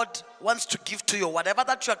God wants to give to you, whatever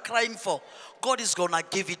that you are crying for, God is going to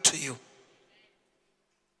give it to you.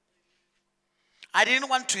 I didn't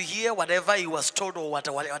want to hear whatever he was told or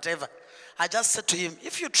whatever. I just said to him,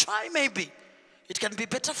 if you try, maybe it can be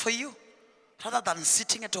better for you rather than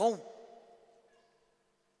sitting at home.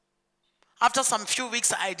 After some few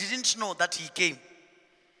weeks, I didn't know that he came.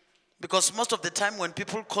 Because most of the time when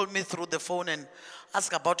people call me through the phone and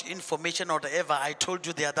ask about information or whatever, I told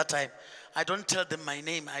you the other time, I don't tell them my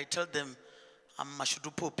name. I tell them I'm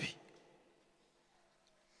Mashudu Popi.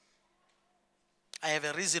 I have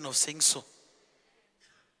a reason of saying so.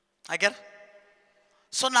 I get it?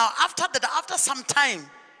 So now after that, after some time,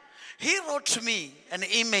 he wrote to me an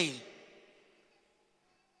email.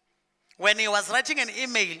 When he was writing an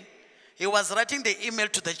email, he was writing the email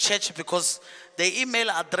to the church because the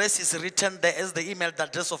email address is written there as the email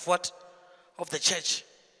address of what? Of the church.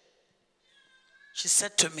 She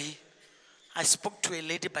said to me, I spoke to a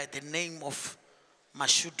lady by the name of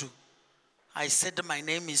Mashudu. I said my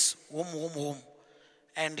name is Wom.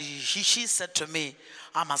 And she said to me,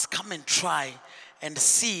 I must come and try and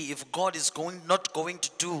see if God is not going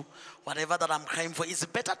to do whatever that I'm crying for. It's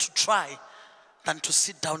better to try than to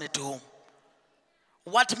sit down at home.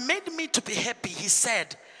 What made me to be happy, he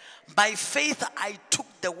said, by faith I took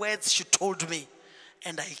the words she told me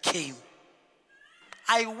and I came.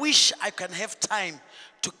 I wish I can have time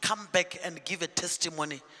to come back and give a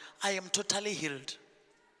testimony. I am totally healed.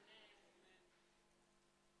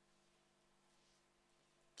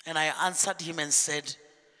 And I answered him and said,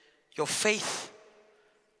 your faith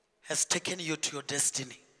has taken you to your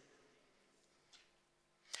destiny.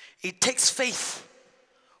 It takes faith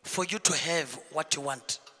for you to have what you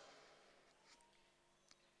want.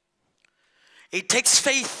 It takes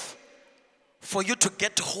faith for you to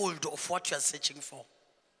get hold of what you are searching for.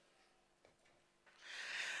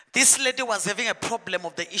 This lady was having a problem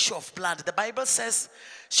of the issue of blood. The Bible says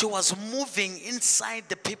she was moving inside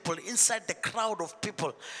the people, inside the crowd of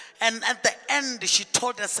people. And at the end, she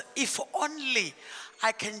told us, if only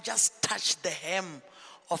I can just touch the hem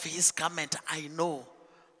of his garment, I know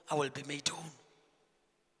I will be made whole.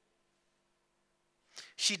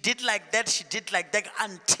 She did like that,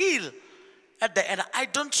 until at the end. I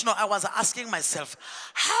don't know, I was asking myself,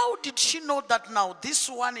 how did she know that now this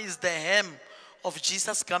one is the hem of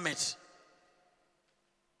Jesus' garment?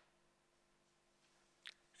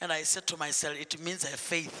 And I said to myself, it means her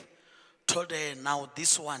faith told her, now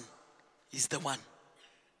this one is the one.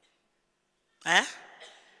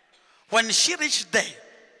 When she reached there,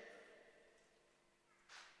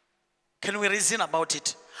 can we reason about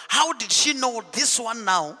it? How did she know this one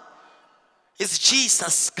now is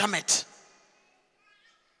Jesus' garment?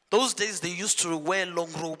 Those days they used to wear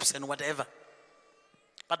long robes and whatever.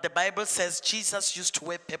 But the Bible says Jesus used to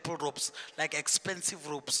wear purple robes, like expensive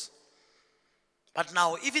robes. But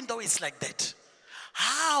now, even though it's like that,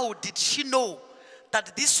 how did she know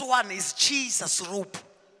that this one is Jesus' robe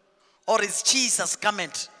or is Jesus'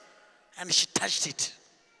 garment? And she touched it.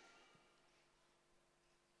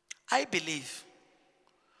 I believe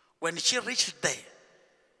when she reached there,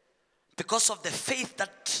 because of the faith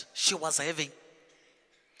that she was having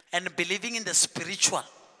and believing in the spiritual,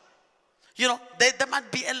 you know, there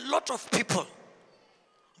might be a lot of people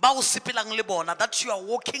that you are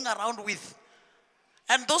walking around with.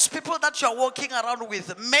 And those people that you are walking around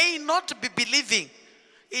with may not be believing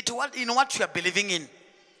in what you are believing in.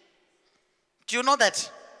 Do you know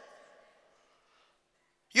that?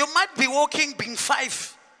 You might be walking, being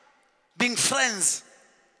five, being friends,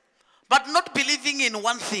 but not believing in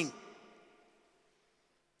one thing.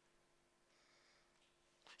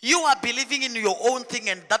 You are believing in your own thing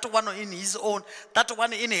and that one in his own, that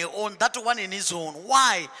one in her own, that one in his own.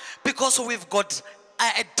 Why? Because we've got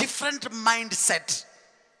a different mindset.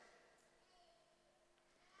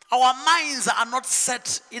 Our minds are not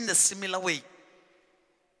set in a similar way.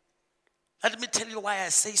 Let me tell you why I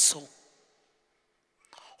say so.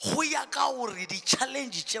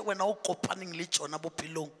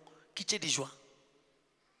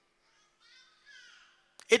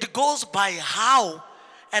 It goes by how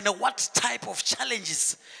and what type of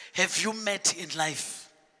challenges have you met in life.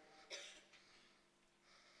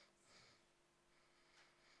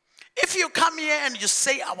 If you come here and you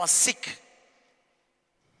say, I was sick,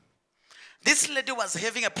 this lady was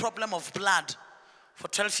having a problem of blood for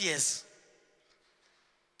 12 years.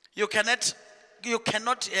 You cannot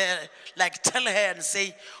like tell her and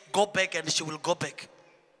say, go back, and she will go back.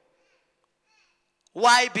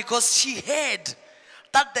 Why? Because she heard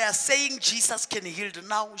that they are saying Jesus can heal.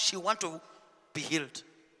 Now she wants to be healed.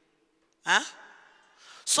 Huh?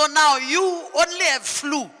 So now you only have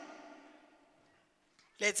flu.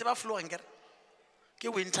 Let's have flu.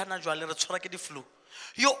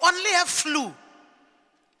 You only have flu.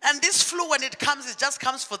 And this flu, when it comes, it just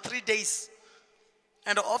comes for 3 days.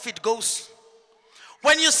 And off it goes.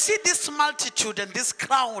 When you see this multitude and this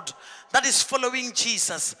crowd that is following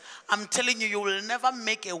Jesus, I'm telling you, you will never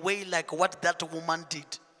make a way like what that woman did.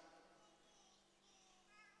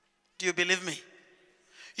 Do you believe me?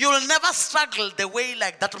 You will never struggle the way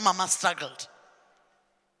like that mama struggled.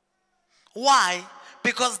 Why?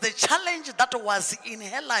 Because the challenge that was in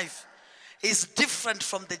her life is different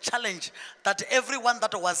from the challenge that everyone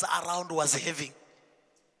that was around was having.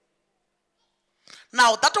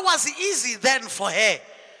 Now, that was easy then for her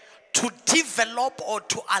to develop or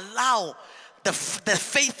to allow the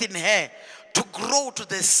faith in her to grow to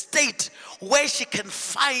the state where she can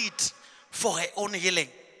fight for her own healing.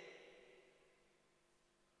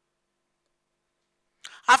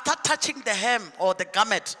 After touching the hem or the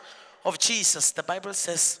garment of Jesus, the Bible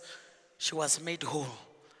says she was made whole.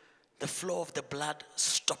 The flow of the blood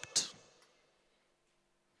stopped.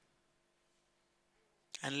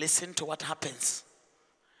 And listen to what happens.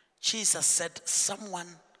 Jesus said, someone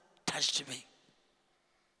touched me.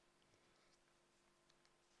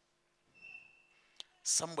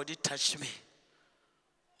 Somebody touched me.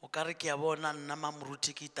 You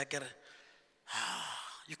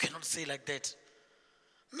cannot say like that.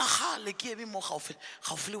 Now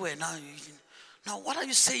what are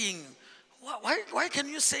you saying? Why can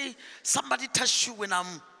you say somebody touched you when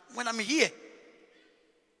I'm here?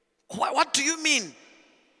 What do you mean?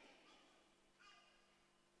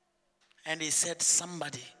 And he said,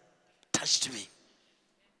 somebody touched me.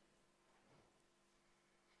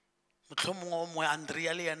 You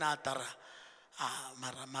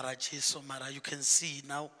can see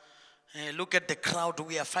now. Look at the crowd.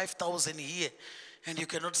 We are 5,000 here. And you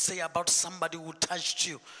cannot say about somebody who touched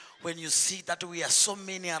you when you see that we are so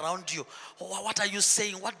many around you. What are you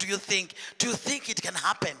saying? What do you think? Do you think it can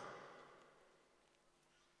happen?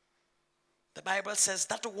 The Bible says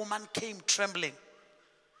that woman came trembling,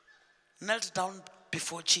 knelt down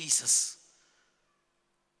before Jesus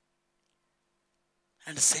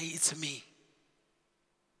and say, it's me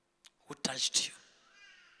who touched you.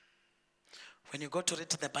 When you go to read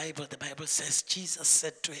the Bible says, Jesus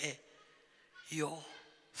said to her, your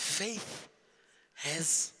faith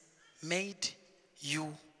has made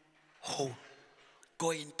you whole.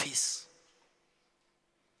 Go in peace.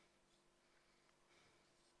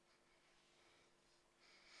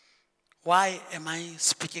 Why am I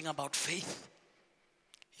speaking about faith?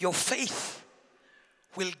 Your faith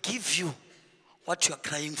will give you what you are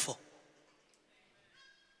crying for.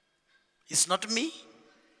 It's not me.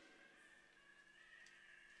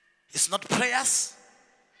 It's not prayers.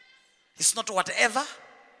 It's not whatever.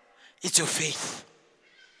 It's your faith.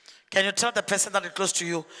 Can you tell the person that is close to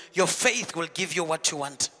you, your faith will give you what you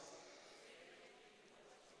want?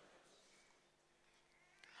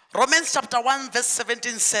 Romans chapter 1 verse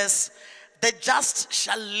 17 says, the just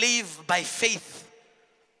shall live by faith.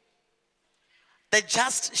 The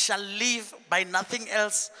just shall live by nothing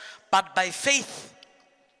else but by faith.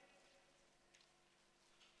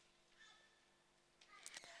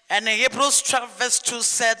 And in Hebrews 12 verse 2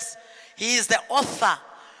 says, he is the author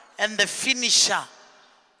and the finisher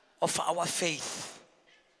of our faith.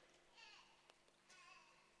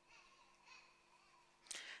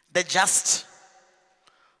 The just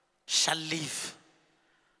shall live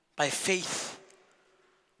by faith.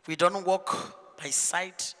 We don't walk by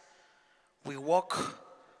sight. We walk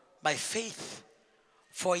by faith.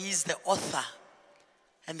 For he is the author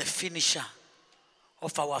and the finisher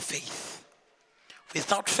of our faith.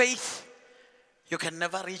 Without faith, you can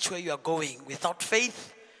never reach where you are going. Without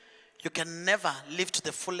faith, you can never live to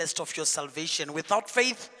the fullest of your salvation. Without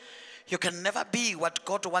faith, you can never be what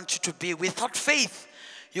God wants you to be. Without faith,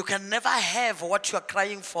 you can never have what you are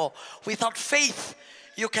crying for. Without faith,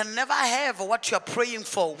 you can never have what you are praying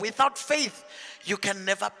for. Without faith, you can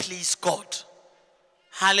never please God.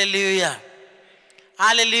 Hallelujah.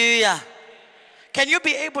 Hallelujah. Can you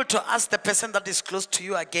be able to ask the person that is close to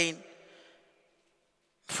you again,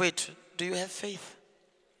 wait, do you have faith?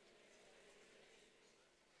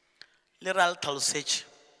 Literal talsage.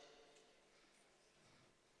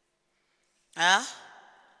 Huh?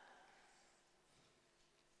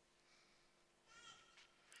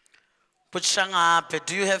 Putshangape,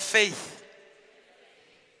 do you have faith?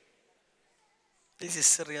 This is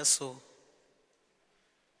serious. So,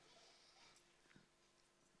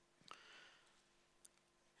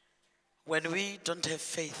 when we don't have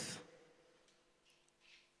faith,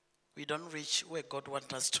 we don't reach where God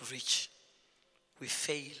wants us to reach. We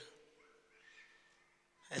fail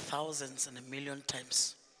 1,000 and 1,000,000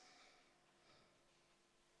 times.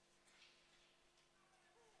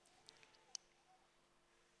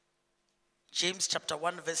 James chapter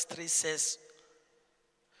 1 verse 3 says,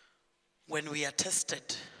 when we are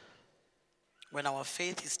tested, when our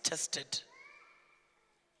faith is tested,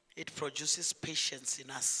 it produces patience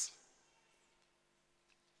in us.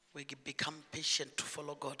 We become patient to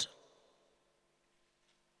follow God.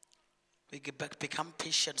 We become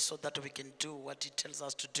patient so that we can do what He tells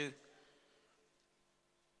us to do.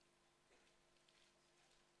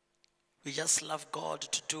 We just love God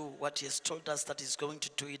to do what He has told us that He's going to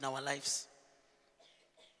do in our lives.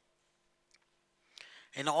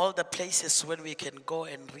 In all the places when we can go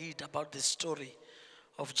and read about the story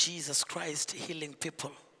of Jesus Christ healing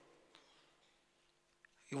people,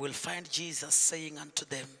 you will find Jesus saying unto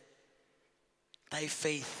them, thy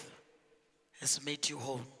faith has made you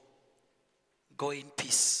whole. Go in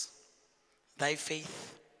peace. Thy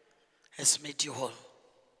faith has made you whole.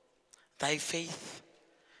 Thy faith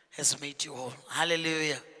has made you whole.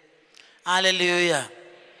 Hallelujah. Hallelujah.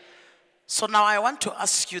 So now I want to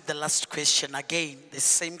ask you the last question again, the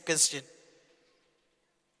same question.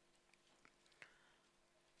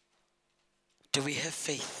 Do we have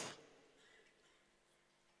faith?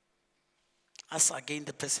 Ask again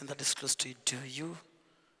the person that is close to you. Do you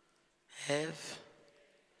have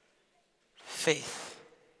faith?